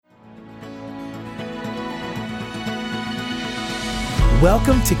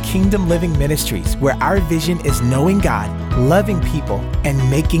Welcome to Kingdom Living Ministries, where our vision is knowing God, loving people, and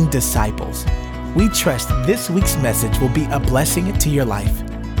making disciples. We trust this week's message will be a blessing to your life.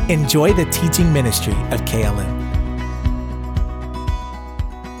 Enjoy the teaching ministry of KLM.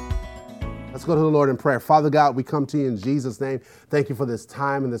 Let's go to the Lord in prayer. Father God, we come to you in Jesus' name. Thank you for this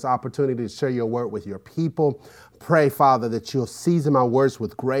time and this opportunity to share your word with your people. Pray, Father, that you'll season my words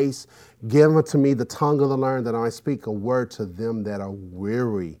with grace. Give unto me the tongue of the learned, that I might speak a word to them that are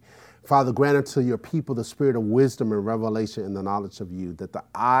weary. Father, grant unto your people the spirit of wisdom and revelation in the knowledge of you, that the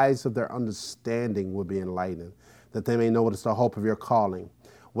eyes of their understanding will be enlightened, that they may know what is the hope of your calling,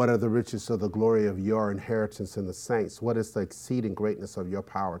 what are the riches of the glory of your inheritance in the saints, what is the exceeding greatness of your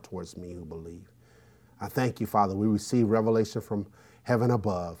power towards me who believe. I thank you, Father. We receive revelation from heaven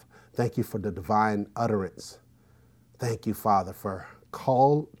above. Thank you for the divine utterance. Thank you, Father, for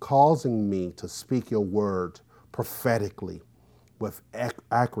causing me to speak your word prophetically with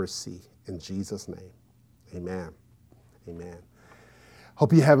accuracy in Jesus' name. Amen. Amen.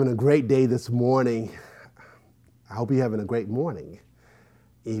 Hope you're having a great day this morning. I hope you're having a great morning.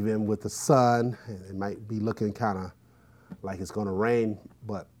 Even with the sun, it might be looking kind of like it's going to rain,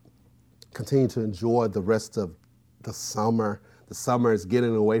 but continue to enjoy the rest of the summer. The summer is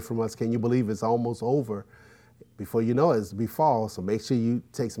getting away from us. Can you believe it's almost over? Before you know it, it'll be fall, so make sure you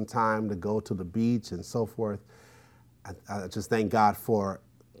take some time to go to the beach and so forth. I just thank God for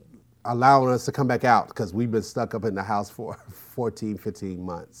allowing us to come back out, because we've been stuck up in the house for 14, 15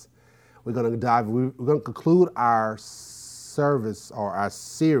 months. We're going to conclude our service or our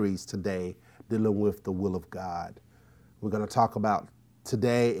series today dealing with the will of God. We're going to talk about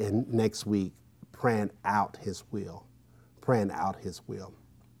today and next week praying out his will. Praying out his will.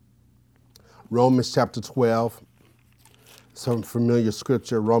 Romans chapter 12, some familiar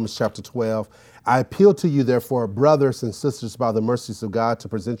scripture, Romans chapter 12. I appeal to you, therefore, brothers and sisters, by the mercies of God, to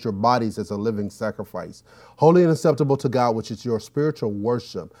present your bodies as a living sacrifice, holy and acceptable to God, which is your spiritual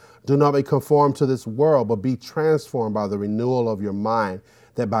worship. Do not be conformed to this world, but be transformed by the renewal of your mind,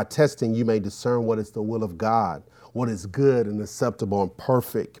 that by testing you may discern what is the will of God, what is good and acceptable and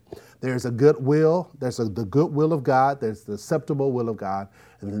perfect. There's a good will, the good will of God, there's the acceptable will of God,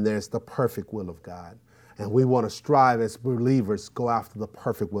 and then there's the perfect will of God. And we want to strive as believers, go after the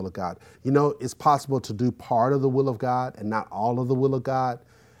perfect will of God. You know, it's possible to do part of the will of God and not all of the will of God.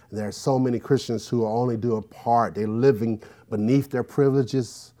 And there are so many Christians who are only doing part. They're living beneath their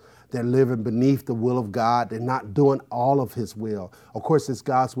privileges. They're living beneath the will of God. They're not doing all of his will. Of course, it's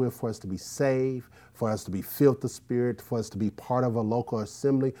God's will for us to be saved, for us to be filled with the Spirit, for us to be part of a local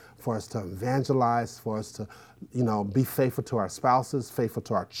assembly, for us to evangelize, for us to, be faithful to our spouses, faithful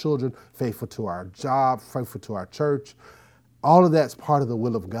to our children, faithful to our job, faithful to our church. All of that's part of the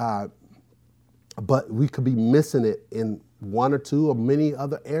will of God, but we could be missing it in one or two or many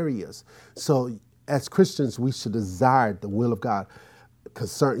other areas. So as Christians, we should desire the will of God.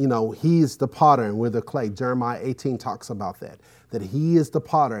 He is the potter and we're the clay. Jeremiah 18 talks about that he is the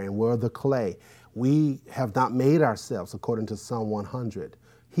potter and we're the clay. We have not made ourselves, according to Psalm 100.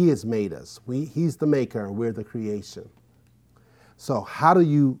 He has made us. He's the maker and we're the creation. So how do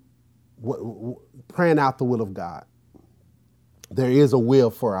you, praying out the will of God? There is a will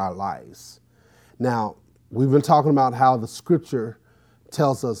for our lives. Now, we've been talking about how the scripture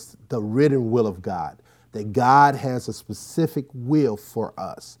tells us the written will of God, that God has a specific will for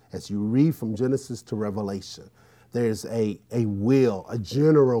us. As you read from Genesis to Revelation, there's a will, a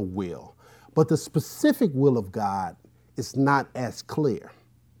general will. But the specific will of God is not as clear.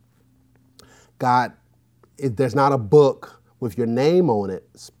 There's not a book with your name on it,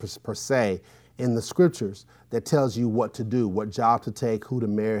 per se, in the scriptures that tells you what to do, what job to take, who to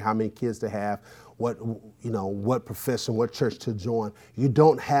marry, how many kids to have, what profession, what church to join. You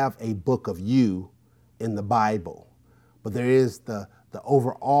don't have a book of you in the Bible, but there is the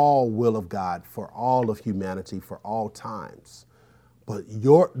overall will of God for all of humanity, for all times. But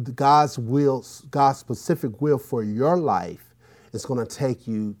God's specific will for your life is going to take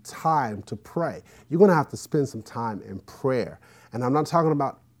you time to pray. You're going to have to spend some time in prayer. And I'm not talking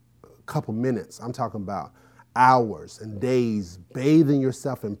about a couple minutes. I'm talking about hours and days, bathing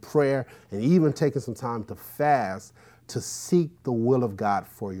yourself in prayer and even taking some time to fast to seek the will of God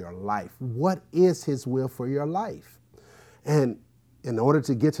for your life. What is his will for your life? And in order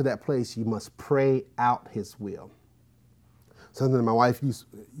to get to that place, you must pray out his will. Something my wife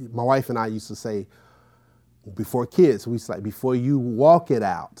and I used to say before kids, we say, before you walk it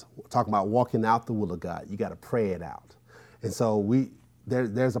out, talking about walking out the will of God, you got to pray it out. And so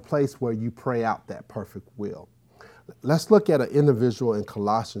there's a place where you pray out that perfect will. Let's look at an individual in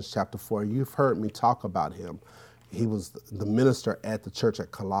Colossians chapter 4. You've heard me talk about him. he was the minister at the church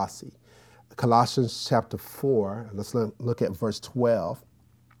at Colossae. Colossians chapter 4, let's look at verse 12.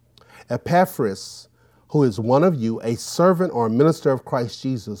 Epaphras, who is one of you, a servant or a minister of Christ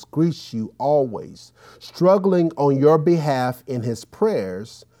Jesus, greets you always, struggling on your behalf in his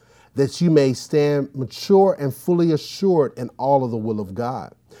prayers, that you may stand mature and fully assured in all of the will of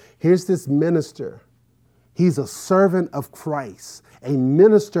God. Here's this minister. He's a servant of Christ, a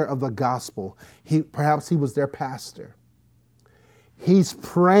minister of the gospel. Perhaps he was their pastor. He's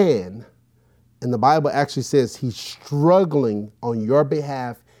praying, and the Bible actually says he's struggling on your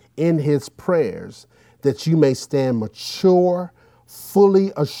behalf in his prayers, that you may stand mature,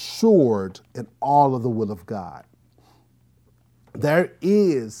 fully assured in all of the will of God. There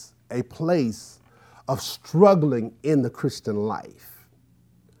is a place of struggling in the Christian life.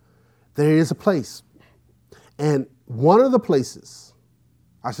 There is a place. And one of the places,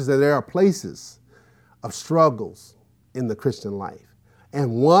 I should say there are places of struggles in the Christian life.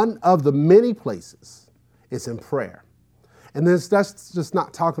 And one of the many places is in prayer. And that's just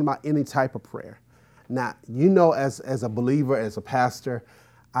not talking about any type of prayer. Now, you know, as a believer, as a pastor,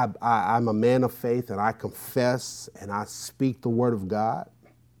 I'm a man of faith, and I confess and I speak the word of God.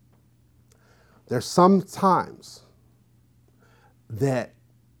 There's some times that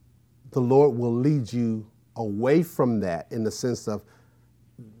the Lord will lead you away from that, in the sense of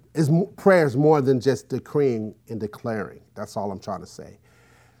prayer is more than just decreeing and declaring. That's all I'm trying to say.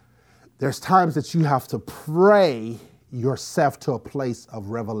 There's times that you have to pray yourself to a place of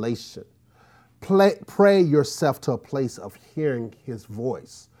revelation. Pray yourself to a place of hearing his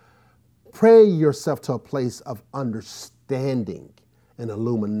voice. Pray yourself to a place of understanding and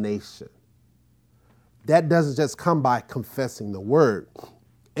illumination. That doesn't just come by confessing the word.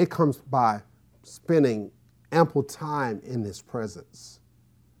 It comes by spending ample time in his presence.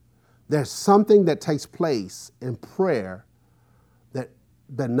 There's something that takes place in prayer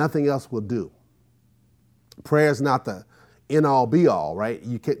that nothing else will do. Prayer is not the end all be all, right?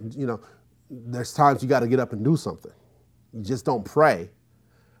 There's times you got to get up and do something. You just don't pray.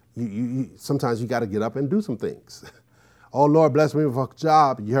 Sometimes you got to get up and do some things. Oh, Lord, bless me with a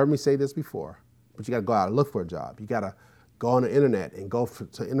job. You heard me say this before, but you got to go out and look for a job. You got to go on the internet and go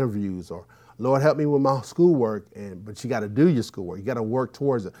to interviews, or Lord, help me with my schoolwork. But you got to do your schoolwork. You got to work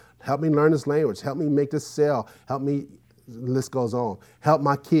towards it. Help me learn this language. Help me make this sale. Help me, the list goes on. Help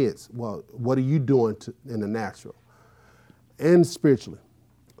my kids. Well, what are you doing in the natural and spiritually?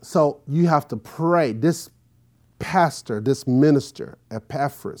 So you have to pray. This pastor, this minister,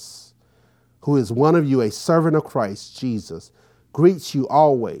 Epaphras, who is one of you, a servant of Christ Jesus, greets you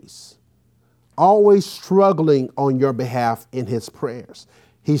always struggling on your behalf in his prayers.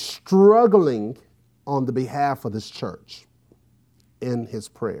 He's struggling on the behalf of this church in his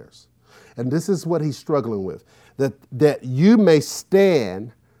prayers. And this is what he's struggling with, that you may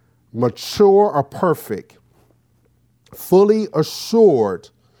stand mature or perfect, fully assured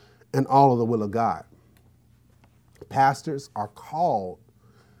in all of the will of God. Pastors are called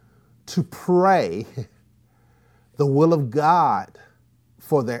to pray the will of God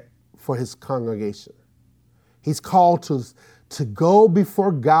for his congregation. He's called to go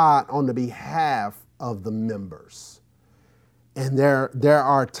before God on the behalf of the members. And there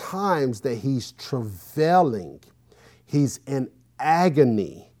are times that he's travailing. He's in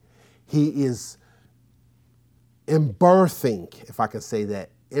agony. He is in birthing, if I can say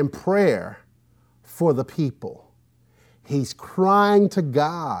that, in prayer for the people. He's crying to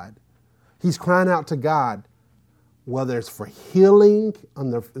God. He's crying out to God, whether it's for healing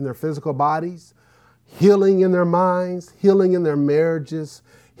in their physical bodies, healing in their minds, healing in their marriages,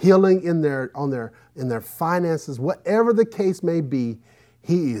 healing in their finances, whatever the case may be.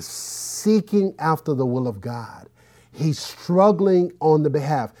 He is seeking after the will of God. He's struggling on the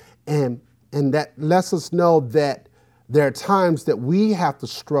behalf. And that lets us know that there are times that we have to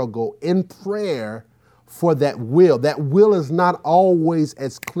struggle in prayer for that will. That will is not always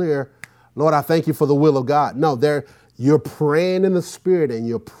as clear. Lord, I thank you for the will of God. No, you're praying in the Spirit, and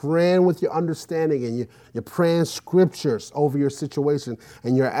you're praying with your understanding, and you're praying scriptures over your situation,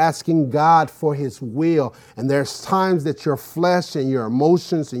 and you're asking God for his will. And there's times that your flesh and your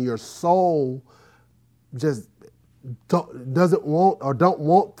emotions and your soul just don't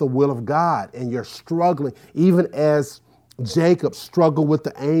want the will of God, and you're struggling, even as Jacob struggled with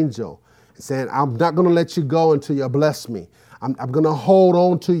the angel, saying, I'm not going to let you go until you bless me. I'm going to hold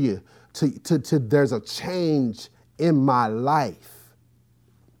on to you to there's a change in my life.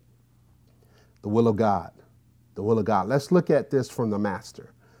 The will of God. The will of God. Let's look at this from the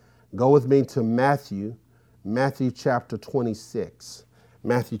Master. Go with me to Matthew chapter 26.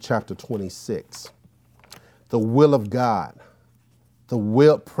 Matthew chapter 26. the will of God,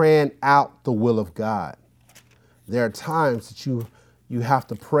 praying out the will of God. There are times that you have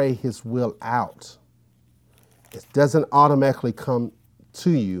to pray his will out. It doesn't automatically come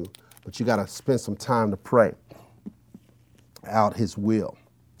to you, but you got to spend some time to pray out his will.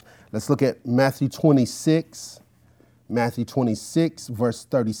 Let's look at Matthew 26, verse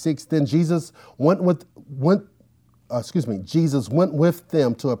 36. Then Jesus went with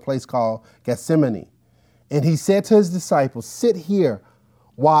them to a place called Gethsemane. And he said to his disciples, sit here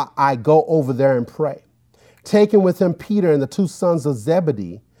while I go over there and pray. Taking with him Peter and the two sons of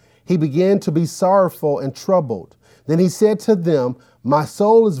Zebedee, he began to be sorrowful and troubled. Then he said to them, my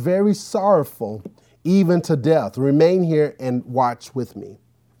soul is very sorrowful, even to death. Remain here and watch with me.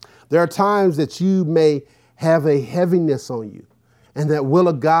 There are times that you may have a heaviness on you, and that will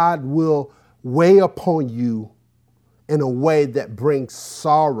of God will weigh upon you in a way that brings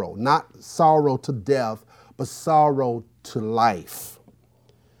sorrow, not sorrow to death, but sorrow to life.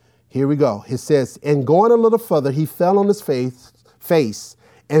 Here we go. It says, and going a little further, he fell on his face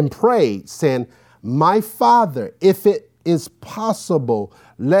and prayed, saying, my Father, if it is possible,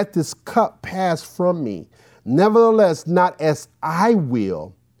 let this cup pass from me. Nevertheless, not as I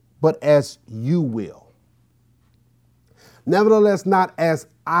will, but as you will. Nevertheless, not as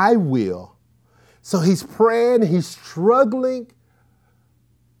I will. So he's praying, he's struggling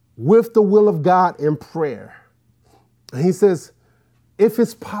with the will of God in prayer. And he says, if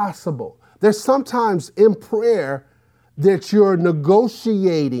it's possible, there's sometimes in prayer that you're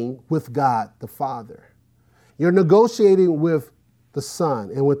negotiating with God the Father. You're negotiating with the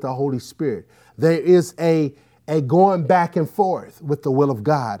Son and with the Holy Spirit. There is a going back and forth with the will of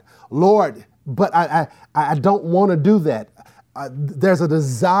God. Lord, but I don't want to do that. There's a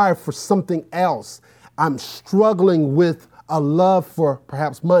desire for something else. I'm struggling with a love for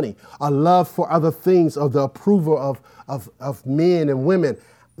perhaps money, a love for other things, of the approval of men and women.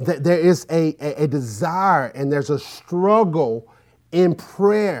 There is a desire and there's a struggle in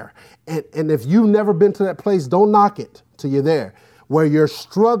prayer. And if you've never been to that place, don't knock it till you're there, where you're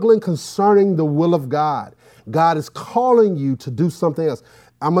struggling concerning the will of God. God is calling you to do something else.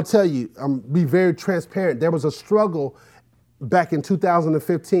 I'm going to tell you, be very transparent. There was a struggle back in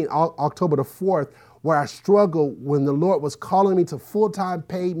 2015, October the 4th, where I struggled when the Lord was calling me to full-time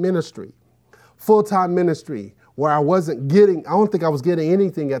paid ministry, where I don't think I was getting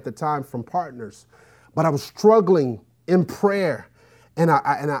anything at the time from partners, but I was struggling in prayer. And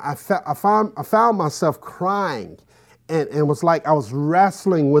I found myself crying, and it was like I was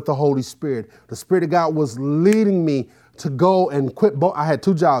wrestling with the Holy Spirit. The Spirit of God was leading me to go and quit both. I had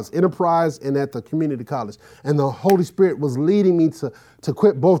two jobs, Enterprise and at the community college. And the Holy Spirit was leading me to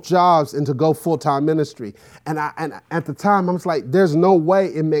quit both jobs and to go full-time ministry. And at the time, I was like, there's no way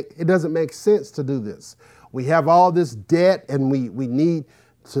it doesn't make sense to do this. We have all this debt and we need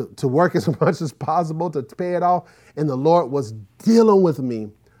to work as much as possible to pay it off. And the Lord was dealing with me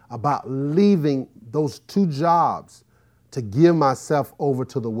about leaving those two jobs to give myself over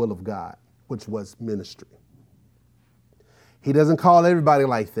to the will of God, which was ministry. He doesn't call everybody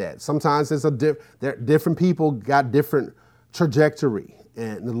like that. Sometimes different people got different trajectory,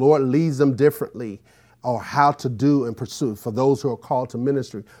 and the Lord leads them differently, or how to do and pursue for those who are called to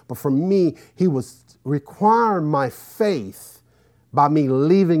ministry. But for me, he was requiring my faith by me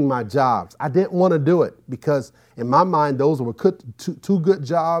leaving my jobs. I didn't want to do it because in my mind, those were two good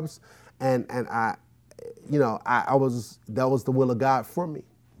jobs. And that was the will of God for me.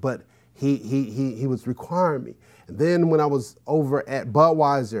 But he was requiring me. And then when I was over at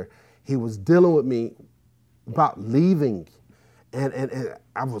Budweiser, he was dealing with me about leaving. And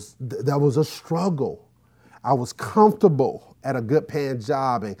that was a struggle. I was comfortable at a good paying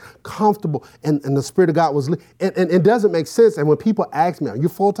job and comfortable, and the Spirit of God was, and it doesn't make sense. And when people ask me, are you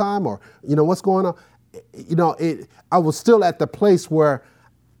full-time, or, what's going on? I was still at the place where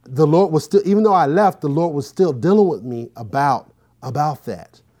the Lord was still, even though I left, the Lord was still dealing with me about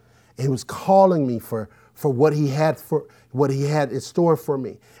that. And he was calling me for what he had in store for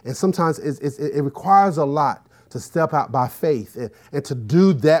me. And sometimes it requires a lot to step out by faith and to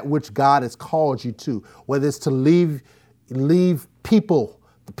do that which God has called you to, whether it's to leave people,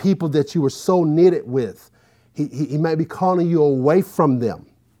 the people that you were so knitted with. He may be calling you away from them.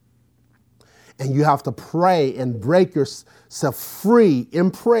 And you have to pray and break yourself free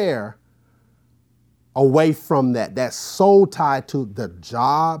in prayer away from that. That's so tied to the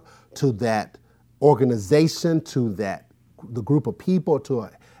job, to that organization, to the group of people, to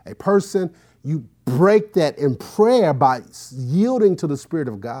a person. You break that in prayer by yielding to the Spirit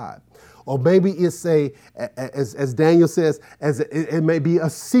of God. Or maybe it's as Daniel says, it may be a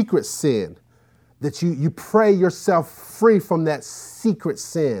secret sin. that you pray yourself free from that secret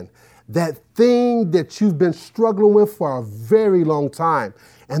sin, that thing that you've been struggling with for a very long time.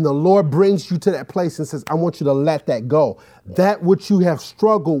 And the Lord brings you to that place and says, I want you to let that go. That which you have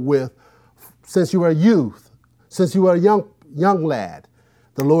struggled with since you were a youth, since you were a young lad,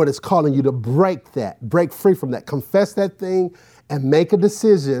 the Lord is calling you to break free from that, confess that thing and make a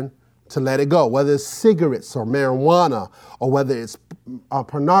decision to let it go, whether it's cigarettes or marijuana, or whether it's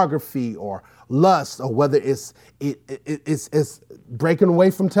pornography or lust, or whether it's breaking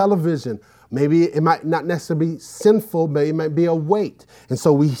away from television. Maybe it might not necessarily be sinful, but it might be a weight. And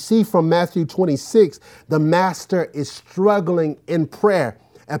so we see from Matthew 26, the master is struggling in prayer.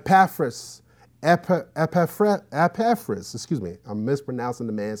 Epaphras, excuse me, I'm mispronouncing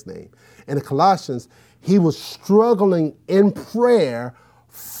the man's name. In the Colossians, he was struggling in prayer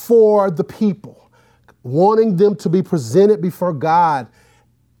for the people, wanting them to be presented before God,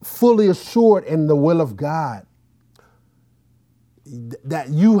 fully assured in the will of God. That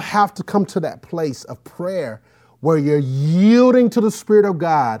you have to come to that place of prayer where you're yielding to the Spirit of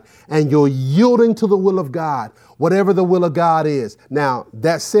God and you're yielding to the will of God, whatever the will of God is. Now,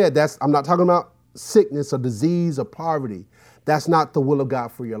 that said, I'm not talking about sickness or disease or poverty. That's not the will of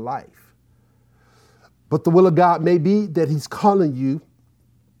God for your life. But the will of God may be that he's calling you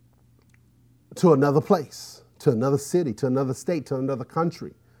to another place, to another city, to another state, to another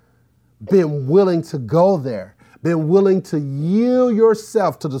country. Being willing to go there, being willing to yield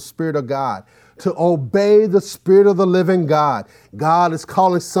yourself to the Spirit of God, to obey the Spirit of the living God. God is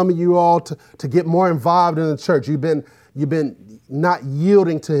calling some of you all to get more involved in the church. You've been not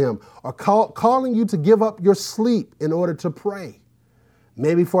yielding to him, or calling you to give up your sleep in order to pray,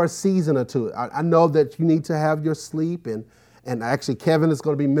 maybe for a season or two. I know that you need to have your sleep, and actually Kevin is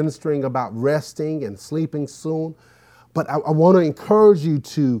going to be ministering about resting and sleeping soon. But I want to encourage you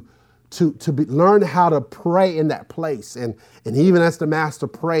to learn how to pray in that place. And even as the master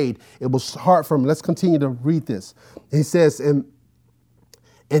prayed, it was hard for him. Let's continue to read this. He says, and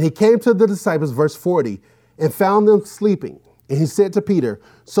he came to the disciples, verse 40, and found them sleeping. And he said to Peter,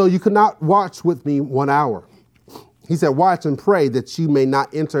 so you could not watch with me 1 hour. He said, watch and pray that you may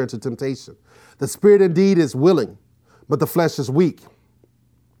not enter into temptation. The spirit indeed is willing, but the flesh is weak.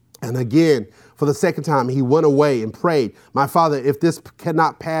 And again, for the second time, he went away and prayed, my Father, if this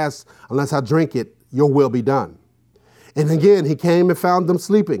cannot pass unless I drink it, your will be done. And again, he came and found them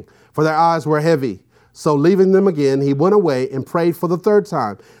sleeping, for their eyes were heavy. So leaving them again, he went away and prayed for the third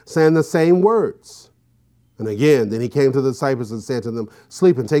time, saying the same words. And again, then he came to the disciples and said to them,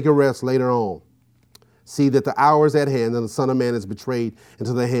 sleep and take your rest later on. See that the hour is at hand and the Son of Man is betrayed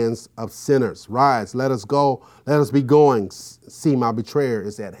into the hands of sinners. Rise, let us go, let us be going. See, my betrayer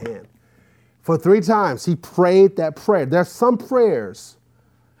is at hand. For 3 times he prayed that prayer. There's some prayers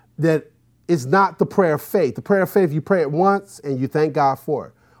that is not the prayer of faith. The prayer of faith, you pray it once and you thank God for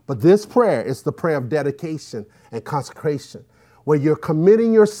it. But this prayer is the prayer of dedication and consecration, where you're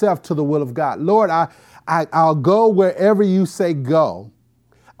committing yourself to the will of God. Lord, I'll go wherever you say go.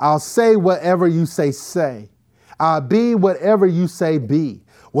 I'll say whatever you say. I'll be whatever you say be.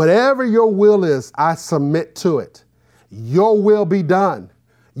 Whatever your will is, I submit to it. Your will be done.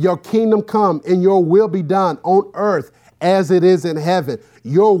 Your kingdom come and your will be done on earth as it is in heaven.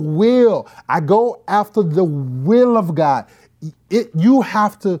 Your will. I go after the will of God. You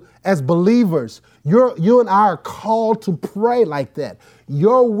have to, as believers, you and I are called to pray like that.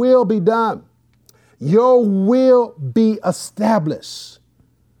 Your will be done. Your will be established.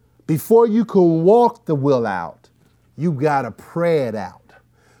 Before you can walk the will out, you got to pray it out.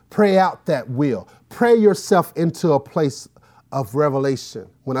 Pray out that will. Pray yourself into a place of revelation.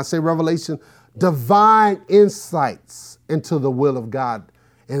 When I say revelation, divine insights into the will of God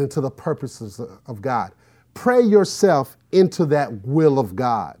and into the purposes of God. Pray yourself into that will of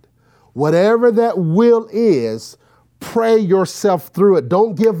God. Whatever that will is, pray yourself through it.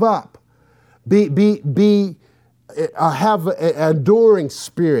 Don't give up. Have an enduring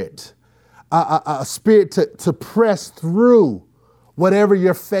spirit, a spirit to press through whatever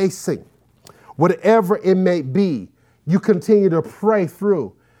you're facing, whatever it may be. You continue to pray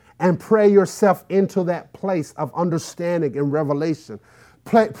through and pray yourself into that place of understanding and revelation.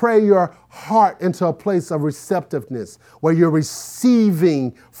 Pray your heart into a place of receptiveness where you're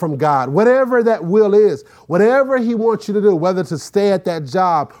receiving from God, whatever that will is, whatever he wants you to do, whether to stay at that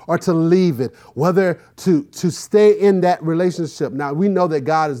job or to leave it, whether to stay in that relationship. Now, we know that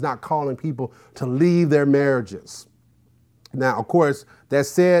God is not calling people to leave their marriages. Now, of course, that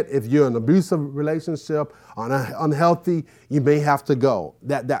said, if you're in an abusive relationship, unhealthy, you may have to go.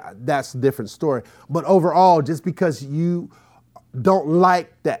 That's a different story. But overall, just because you don't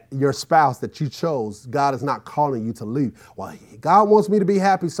like that your spouse that you chose, God is not calling you to leave. Well, God wants me to be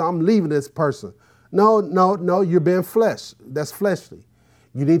happy, so I'm leaving this person. No, you're being flesh. That's fleshly.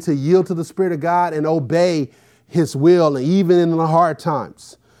 You need to yield to the Spirit of God and obey his will, and even in the hard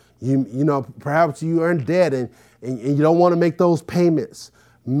times. You know, perhaps you are in debt and you don't want to make those payments.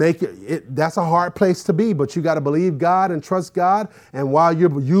 That's a hard place to be, but you got to believe God and trust God. And while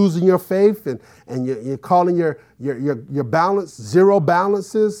you're using your faith and you're calling your balance, zero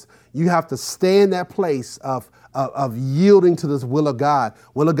balances, you have to stay in that place of yielding to this will of God.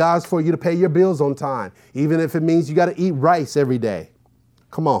 Will of God is for you to pay your bills on time, even if it means you got to eat rice every day.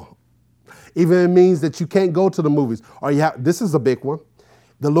 Come on. Even if it means that you can't go to the movies, or this is a big one.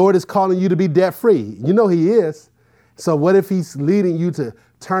 The Lord is calling you to be debt free. You know he is. So what if he's leading you to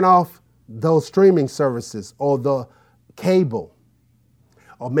turn off those streaming services or the cable,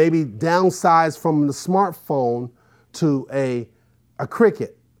 or maybe downsize from the smartphone to a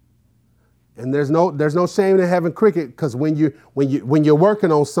Cricket? And there's no shame in having Cricket, because when you're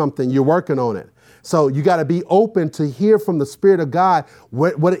working on something, you're working on it. So you got to be open to hear from the Spirit of God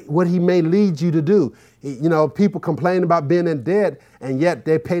what he may lead you to do. You know, people complain about being in debt, and yet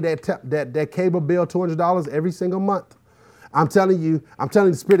they pay that cable bill $200 every single month. I'm telling you,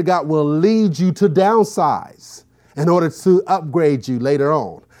 the Spirit of God will lead you to downsize in order to upgrade you later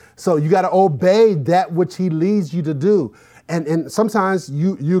on. So you got to obey that which he leads you to do. And sometimes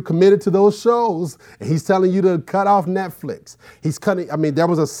you're committed to those shows, and he's telling you to cut off Netflix. There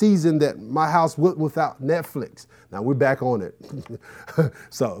was a season that my house went without Netflix. Now we're back on it.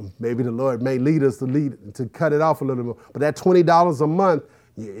 So maybe the Lord may lead us to cut it off a little more. But that $20 a month,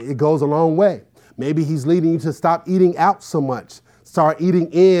 it goes a long way. Maybe he's leading you to stop eating out so much, start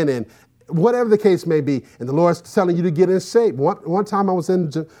eating in, and whatever the case may be. And the Lord's telling you to get in shape. One time I was in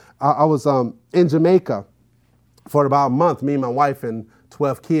Jamaica for about a month. Me and my wife and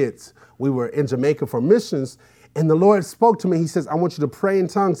 12 kids, we were in Jamaica for missions. And the Lord spoke to me. He says, I want you to pray in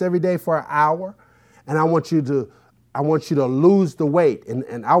tongues every day for an hour. And I want you to lose the weight.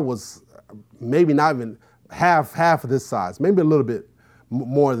 And I was maybe not even half of this size, maybe a little bit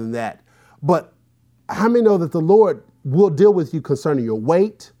more than that. But how many know that the Lord will deal with you concerning your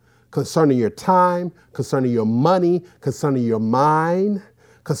weight, concerning your time, concerning your money, concerning your mind,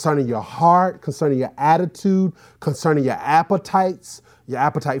 concerning your heart, concerning your attitude, concerning your appetites, your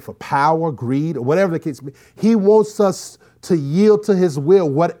appetite for power, greed, or whatever the case may be. He wants us to yield to his will,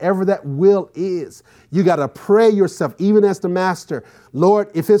 whatever that will is. You got to pray yourself, even as the master, Lord,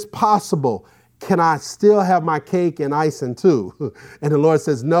 if it's possible, can I still have my cake and icing too? And the Lord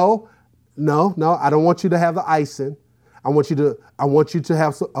says, no, I don't want you to have the icing. I want you to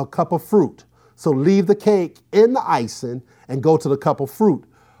have a cup of fruit. So leave the cake in the icing and go to the cup of fruit.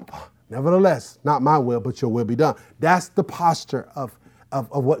 Nevertheless, not my will, but your will be done. That's the posture of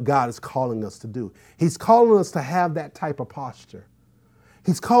what God is calling us to do. He's calling us to have that type of posture.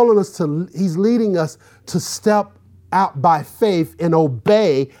 He's leading us to step out by faith and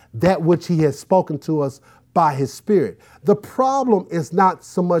obey that which he has spoken to us by his Spirit. The problem is not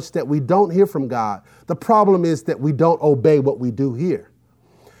so much that we don't hear from God. The problem is that we don't obey what we do hear.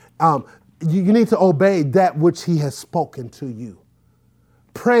 You need to obey that which he has spoken to you.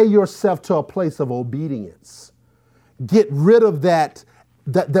 Pray yourself to a place of obedience. Get rid of that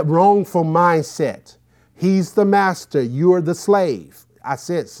wrongful mindset. He's the master, you are the slave. I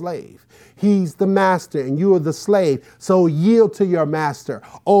said slave. He's the master and you are the slave. So yield to your master.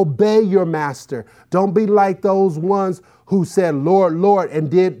 Obey your master. Don't be like those ones who said, Lord, Lord,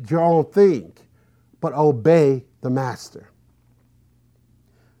 and did your own thing, but obey the master.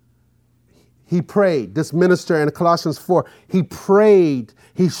 He prayed, this minister in Colossians 4, he prayed,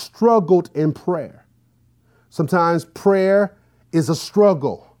 he struggled in prayer. Sometimes prayer is a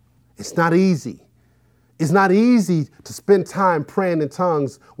struggle. It's not easy. It's not easy to spend time praying in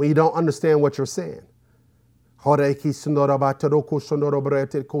tongues when you don't understand what you're saying. And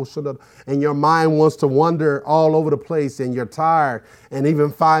your mind wants to wander all over the place and you're tired, and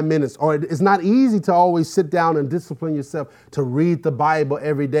even 5 minutes. Or it's not easy to always sit down and discipline yourself to read the Bible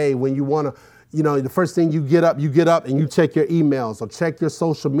every day when you want to. You know, the first thing you get up and you check your emails or check your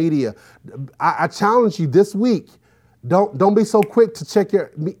social media. I challenge you this week, don't be so quick to check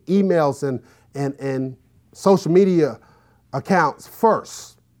your emails and social media accounts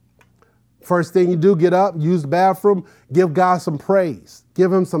first. First thing you do, get up, use the bathroom, give God some praise,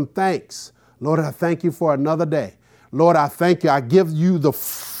 give him some thanks. Lord, I thank you for another day. Lord, I thank you. I give you the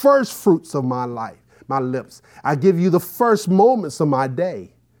first fruits of my life, my lips. I give you the first moments of my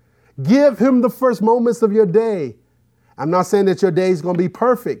day. Give him the first moments of your day. I'm not saying that your day is going to be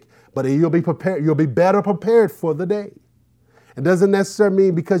perfect, but you'll be prepared. You'll be better prepared for the day. It doesn't necessarily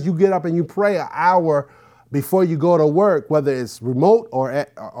mean because you get up and you pray an hour before you go to work, whether it's remote or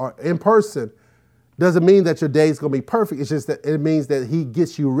in person, doesn't mean that your day is going to be perfect. It's just that it means that he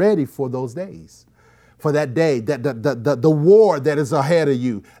gets you ready for those days, for that day, that the war that is ahead of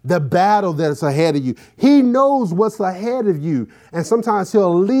you, the battle that is ahead of you. He knows what's ahead of you. And sometimes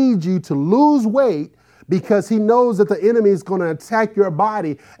he'll lead you to lose weight because he knows that the enemy is going to attack your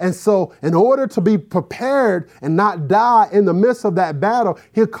body. And so in order to be prepared and not die in the midst of that battle,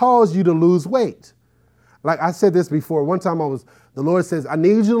 he'll cause you to lose weight. Like I said this before, one time the Lord says, I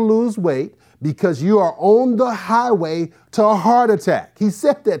need you to lose weight because you are on the highway to a heart attack. He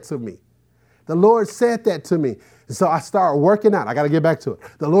said that to me. The Lord said that to me. And so I start working out. I got to get back to it.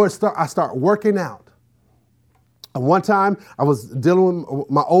 I start working out. And one time I was dealing with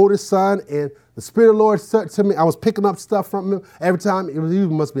my oldest son and the Spirit of the Lord said to me, I was picking up stuff from him every time. It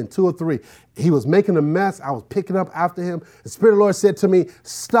must have been 2 or 3. He was making a mess. I was picking up after him. The Spirit of the Lord said to me,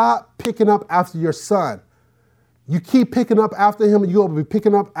 stop picking up after your son. You keep picking up after him, and you'll be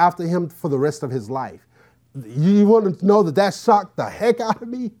picking up after him for the rest of his life. You want to know that shocked the heck out of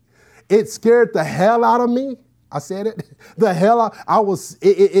me? It scared the hell out of me. I said it. The hell out.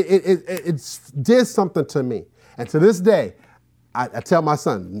 It did something to me. And to this day, I tell my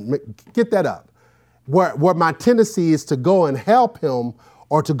son, get that up. Where my tendency is to go and help him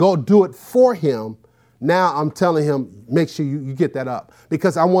or to go do it for him, now I'm telling him, make sure you get that up.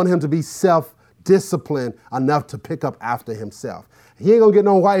 Because I want him to be self-disciplined enough to pick up after himself. He ain't gonna get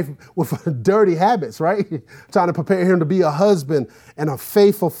no wife with dirty habits, right? Trying to prepare him to be a husband and a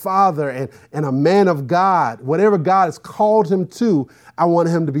faithful father and a man of God. Whatever God has called him to, I want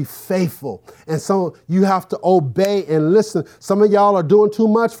him to be faithful. And so you have to obey and listen. Some of y'all are doing too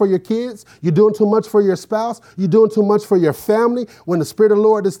much for your kids. You're doing too much for your spouse. You're doing too much for your family when the Spirit of the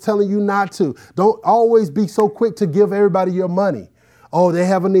Lord is telling you not to. Don't always be so quick to give everybody your money. Oh, they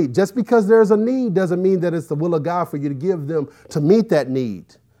have a need. Just because there's a need doesn't mean that it's the will of God for you to give them to meet that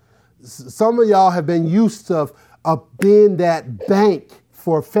need. Some of y'all have been used to being that bank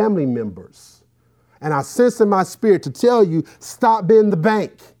for family members. And I sense in my spirit to tell you, stop being the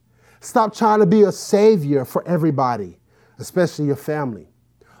bank. Stop trying to be a savior for everybody, especially your family.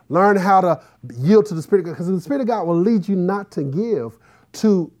 Learn how to yield to the Spirit of God, because the Spirit of God will lead you not to give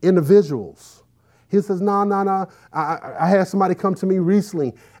to individuals. He says, no. I had somebody come to me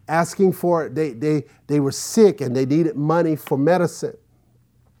recently asking for, they were sick and they needed money for medicine.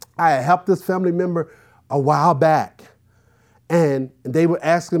 I had helped this family member a while back and they were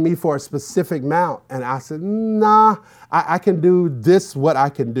asking me for a specific amount. And I said, nah, I can do this, what I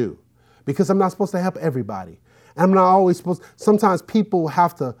can do, because I'm not supposed to help everybody. And I'm not always supposed, sometimes people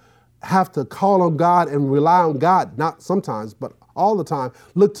have to call on God and rely on God, not sometimes, but all the time,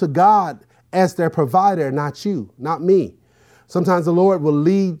 look to God as their provider, not you, not me. Sometimes the Lord will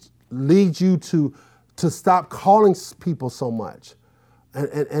lead you to stop calling people so much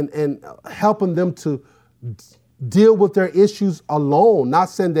and helping them to deal with their issues alone. Not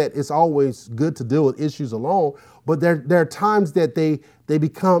saying that it's always good to deal with issues alone, but there are times that they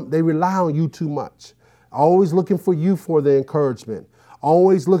rely on you too much. Always looking for you for the encouragement.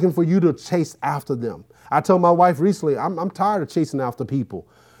 Always looking for you to chase after them. I told my wife recently, I'm tired of chasing after people.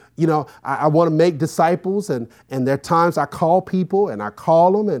 You know, I want to make disciples, and there are times I call people and I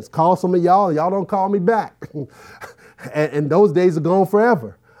call them and call some of y'all and y'all don't call me back. and those days are gone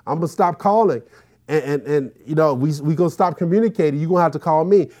forever. I'm going to stop calling and you know, we going to stop communicating. You're going to have to call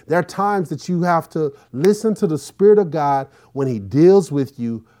me. There are times that you have to listen to the Spirit of God when he deals with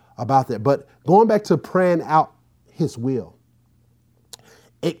you about that. But going back to praying out his will,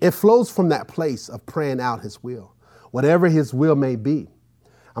 it flows from that place of praying out his will, whatever his will may be.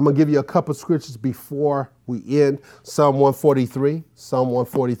 I'm going to give you a couple of scriptures before we end. Psalm 143. Psalm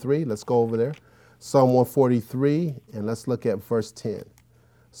 143. Let's go over there. Psalm 143, and let's look at verse 10.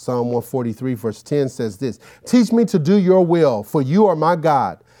 Psalm 143, verse 10 says this: teach me to do your will, for you are my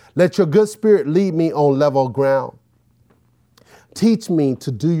God. Let your good spirit lead me on level ground. Teach me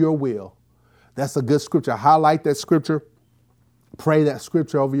to do your will. That's a good scripture. Highlight that scripture. Pray that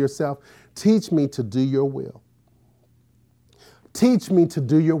scripture over yourself. Teach me to do your will. Teach me to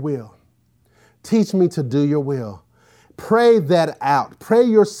do your will. Teach me to do your will. Pray that out. Pray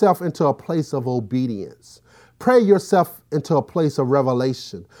yourself into a place of obedience. Pray yourself into a place of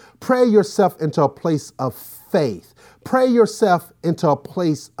revelation. Pray yourself into a place of faith. Pray yourself into a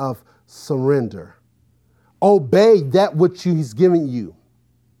place of surrender. Obey that which he's given you.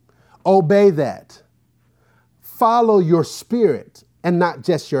 Obey that. Follow your spirit and not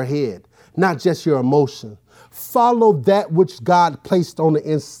just your head, not just your emotion. Follow that which God placed on the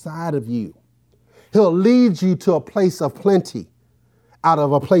inside of you. He'll lead you to a place of plenty out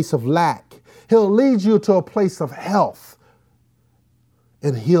of a place of lack. He'll lead you to a place of health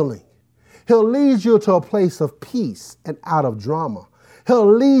and healing. He'll lead you to a place of peace and out of drama.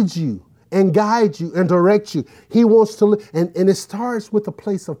 He'll lead you and guide you and direct you. He wants to, and it starts with a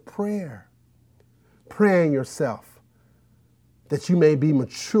place of prayer. Praying yourself that you may be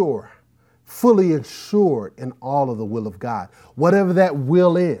mature, fully assured in all of the will of God. Whatever that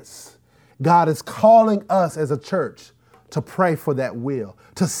will is, God is calling us as a church to pray for that will,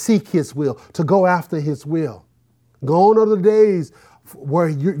 to seek his will, to go after his will. Gone are the days where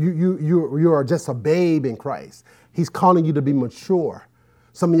you are just a babe in Christ. He's calling you to be mature.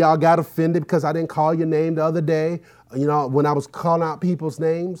 Some of y'all got offended because I didn't call your name the other day, when I was calling out people's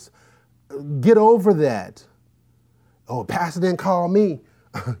names. Get over that. Oh, pastor didn't call me.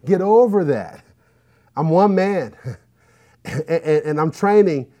 Get over that. I'm one man. and I'm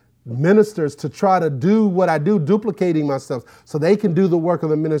training ministers to try to do what I do, duplicating myself so they can do the work of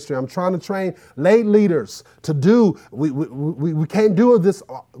the ministry. I'm trying to train lay leaders to do. We can't do this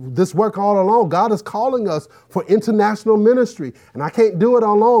work all alone. God is calling us for international ministry, and I can't do it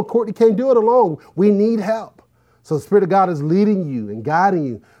alone. Courtney can't do it alone. We need help. So the Spirit of God is leading you and guiding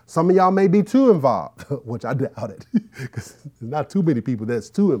you. Some of y'all may be too involved, which I doubt it, because there's not too many people that's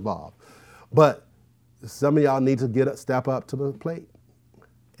too involved. But some of y'all need to step up to the plate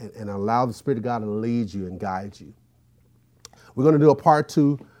and allow the Spirit of God to lead you and guide you. We're going to do a part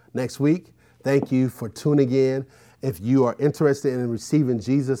 2 next week. Thank you for tuning in. If you are interested in receiving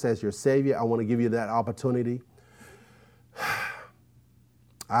Jesus as your Savior, I want to give you that opportunity.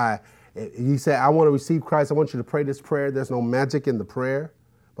 You say, I want to receive Christ. I want you to pray this prayer. There's no magic in the prayer,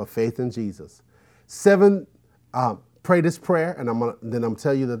 but faith in Jesus. 7, pray this prayer, and I'm going to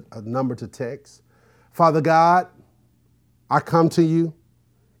tell you the number to text. Father God, I come to you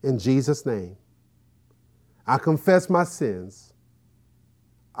in Jesus' name. I confess my sins.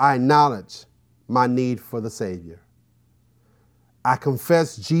 I acknowledge my need for the Savior. I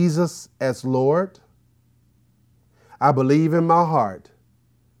confess Jesus as Lord. I believe in my heart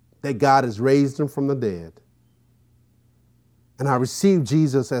that God has raised him from the dead. And I receive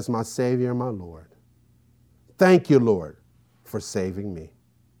Jesus as my Savior and my Lord. Thank you, Lord, for saving me.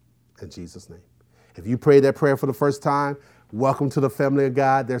 In Jesus' name. If you prayed that prayer for the first time, welcome to the family of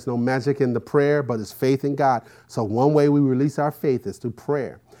God. There's no magic in the prayer, but it's faith in God. So one way we release our faith is through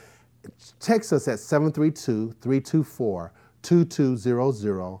prayer. Text us at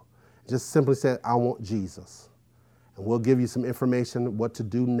 732-324-2200. Just simply say, I want Jesus. And we'll give you some information what to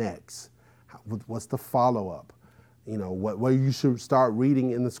do next. What's the follow-up? What you should start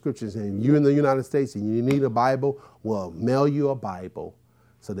reading in the scriptures. And you're in the United States and you need a Bible, we'll mail you a Bible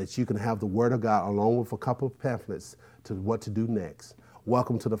so that you can have the Word of God along with a couple of pamphlets to what to do next.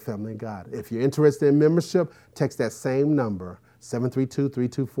 Welcome to the family of God. If you're interested in membership, text that same number,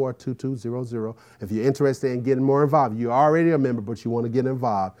 732-324-2200. If you're interested in getting more involved, you're already a member, but you want to get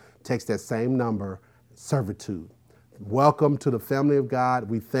involved, text that same number, servitude. Welcome to the family of God.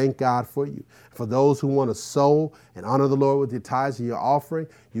 We thank God for you. For those who want to sow and honor the Lord with your tithes and your offering,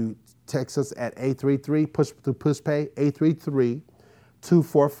 you text us at 833,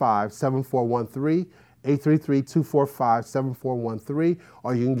 245-7413, 833-245-7413,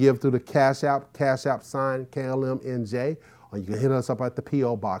 or you can give through the Cash App sign, KLMNJ, or you can hit us up at the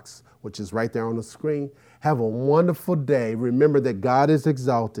P.O. Box, which is right there on the screen. Have a wonderful day. Remember that God is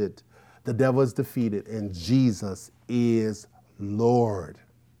exalted, the devil is defeated, and Jesus is Lord.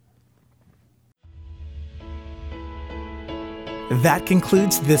 That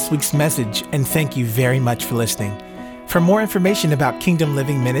concludes this week's message, and thank you very much for listening. For more information about Kingdom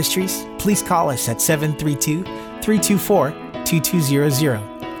Living Ministries, please call us at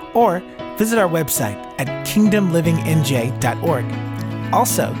 732-324-2200 or visit our website at kingdomlivingnj.org.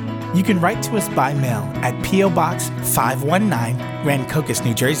 Also, you can write to us by mail at P.O. Box 519, Rancocas,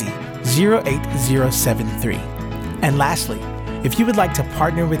 New Jersey, 08073. And lastly, if you would like to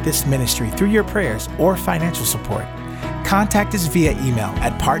partner with this ministry through your prayers or financial support, contact us via email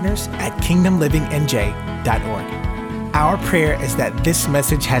at partners@kingdomlivingnj.org. Our prayer is that this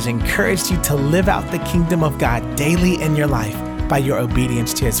message has encouraged you to live out the kingdom of God daily in your life by your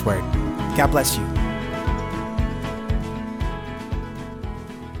obedience to His word. God bless you.